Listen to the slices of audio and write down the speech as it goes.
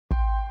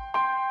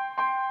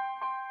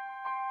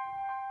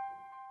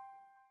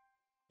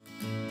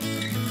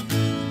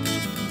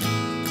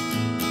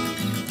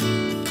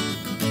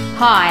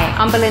Hi,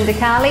 I'm Belinda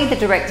Carley, the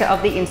Director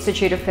of the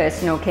Institute of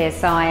Personal Care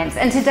Science,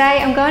 and today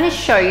I'm going to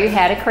show you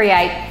how to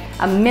create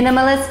a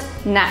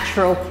minimalist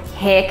natural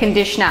hair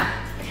conditioner.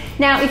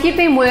 Now, if you've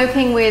been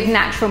working with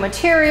natural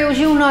materials,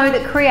 you'll know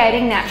that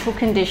creating natural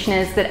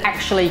conditioners that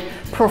actually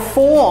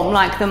perform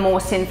like the more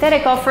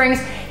synthetic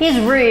offerings is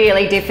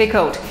really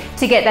difficult.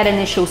 To get that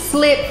initial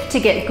slip, to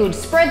get good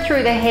spread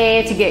through the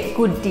hair, to get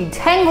good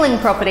detangling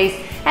properties,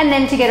 and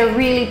then to get a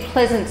really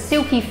pleasant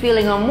silky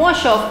feeling on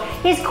wash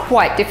off is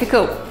quite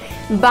difficult.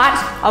 But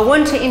I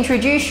want to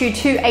introduce you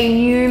to a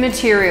new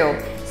material,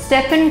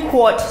 Step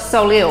Quat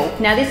Solil.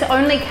 Now this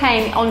only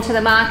came onto the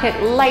market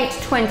late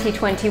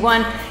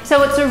 2021,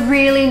 so it's a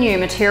really new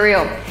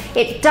material.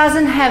 It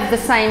doesn't have the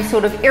same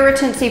sort of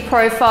irritancy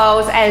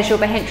profiles as your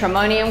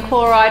bihentramonium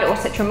chloride or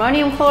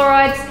cetramonium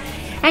chlorides,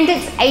 and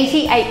it's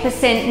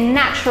 88%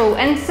 natural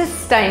and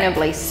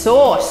sustainably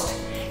sourced.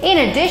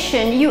 In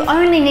addition, you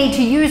only need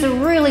to use a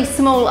really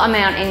small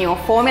amount in your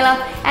formula,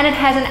 and it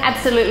has an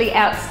absolutely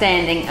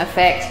outstanding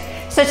effect.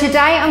 So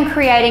today I'm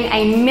creating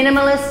a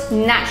minimalist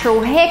natural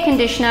hair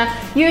conditioner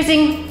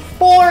using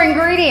 4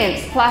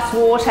 ingredients plus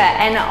water,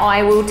 and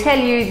I will tell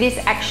you this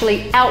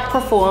actually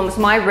outperforms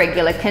my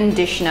regular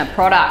conditioner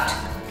product.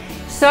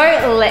 So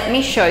let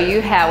me show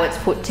you how it's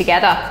put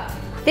together.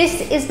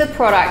 This is the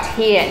product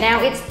here. Now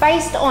it's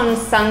based on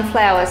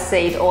sunflower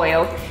seed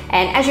oil,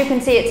 and as you can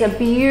see, it's a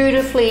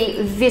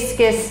beautifully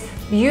viscous,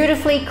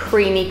 beautifully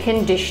creamy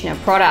conditioner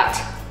product.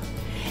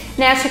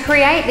 Now to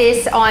create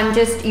this, I'm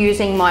just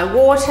using my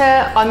water.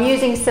 I'm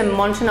using some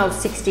Montanol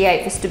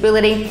 68 for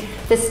stability,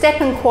 the Step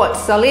Quat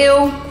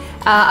Solil,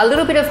 a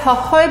little bit of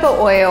jojoba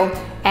oil,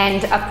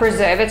 and a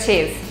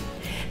preservative.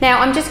 Now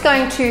I'm just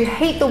going to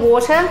heat the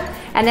water,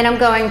 and then I'm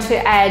going to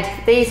add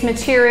these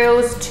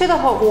materials to the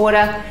hot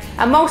water,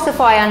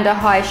 emulsify under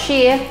high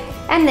shear,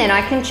 and then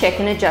I can check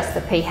and adjust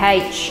the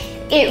pH.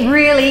 It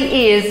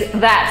really is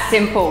that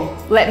simple.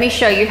 Let me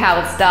show you how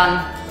it's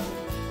done.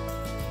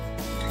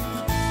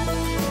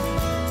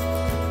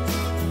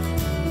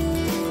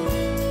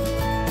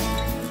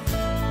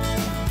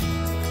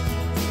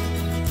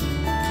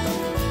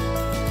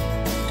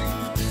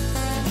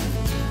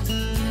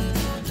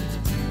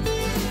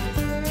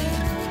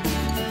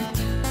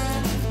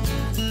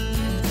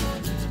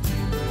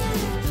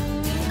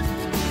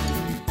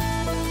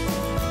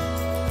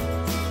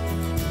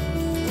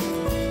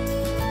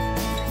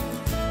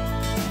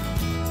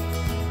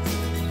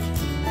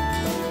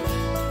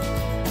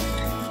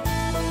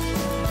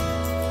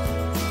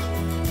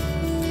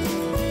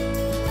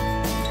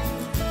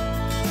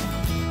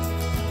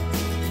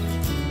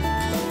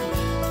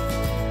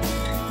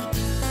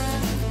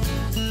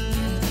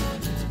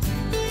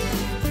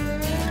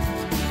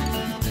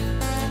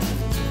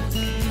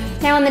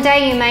 Now on the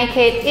day you make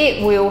it,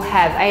 it will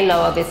have a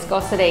lower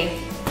viscosity,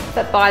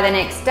 but by the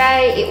next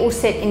day it will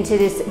set into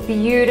this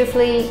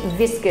beautifully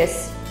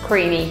viscous,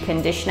 creamy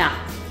conditioner.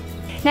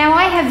 Now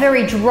I have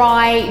very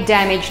dry,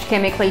 damaged,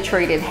 chemically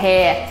treated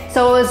hair,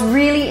 so I was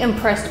really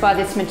impressed by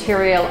this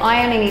material.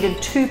 I only needed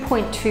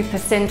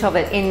 2.2% of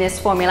it in this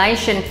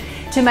formulation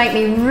to make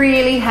me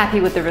really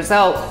happy with the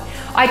result.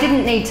 I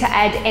didn't need to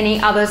add any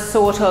other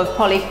sort of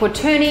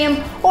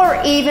polyquaternium or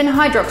even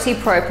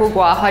hydroxypropyl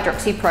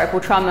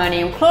guahydroxypropyl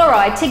trimonium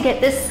chloride to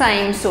get the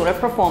same sort of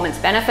performance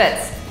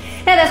benefits.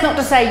 Now that's not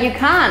to say you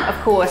can't, of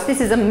course.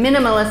 This is a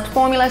minimalist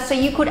formula, so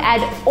you could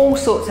add all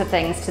sorts of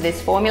things to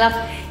this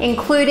formula,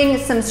 including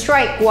some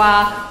straight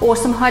guar or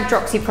some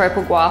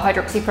hydroxypropyl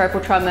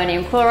guahydroxypropyl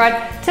trimonium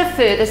chloride to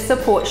further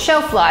support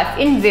shelf life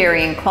in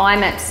varying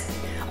climates.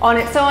 On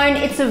its own,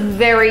 it's a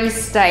very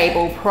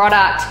stable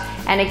product.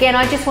 And again,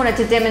 I just wanted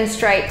to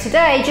demonstrate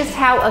today just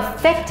how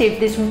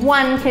effective this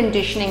one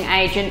conditioning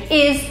agent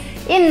is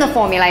in the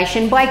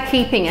formulation by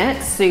keeping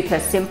it super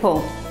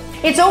simple.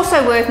 It's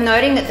also worth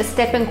noting that the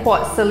Step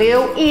Quat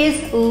Solil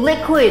is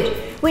liquid,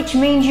 which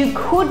means you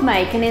could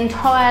make an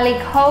entirely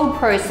cold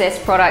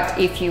process product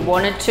if you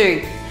wanted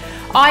to.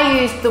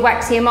 I used the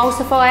waxy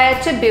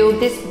emulsifier to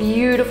build this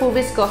beautiful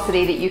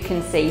viscosity that you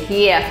can see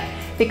here,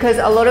 because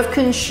a lot of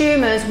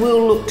consumers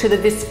will look to the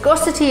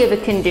viscosity of a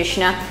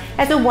conditioner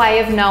as a way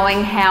of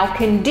knowing how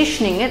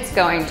conditioning it's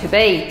going to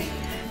be.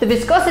 The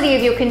viscosity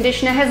of your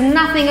conditioner has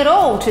nothing at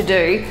all to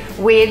do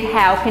with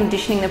how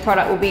conditioning the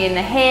product will be in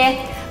the hair,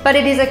 but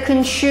it is a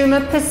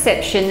consumer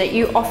perception that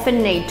you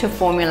often need to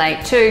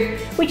formulate to,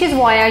 which is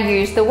why I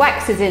use the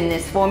waxes in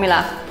this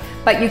formula.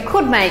 But you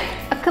could make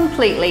a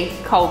completely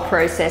cold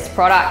process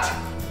product.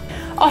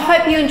 I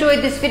hope you enjoyed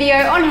this video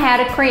on how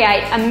to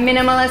create a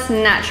minimalist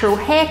natural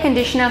hair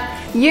conditioner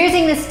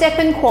using the Step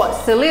Quat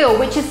Solil,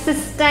 which is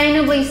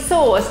sustainably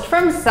sourced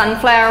from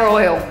sunflower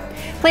oil.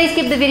 Please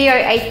give the video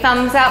a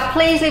thumbs up,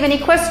 please leave any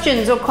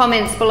questions or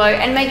comments below,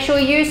 and make sure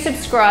you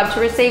subscribe to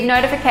receive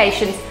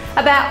notifications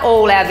about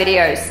all our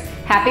videos.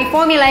 Happy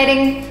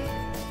formulating!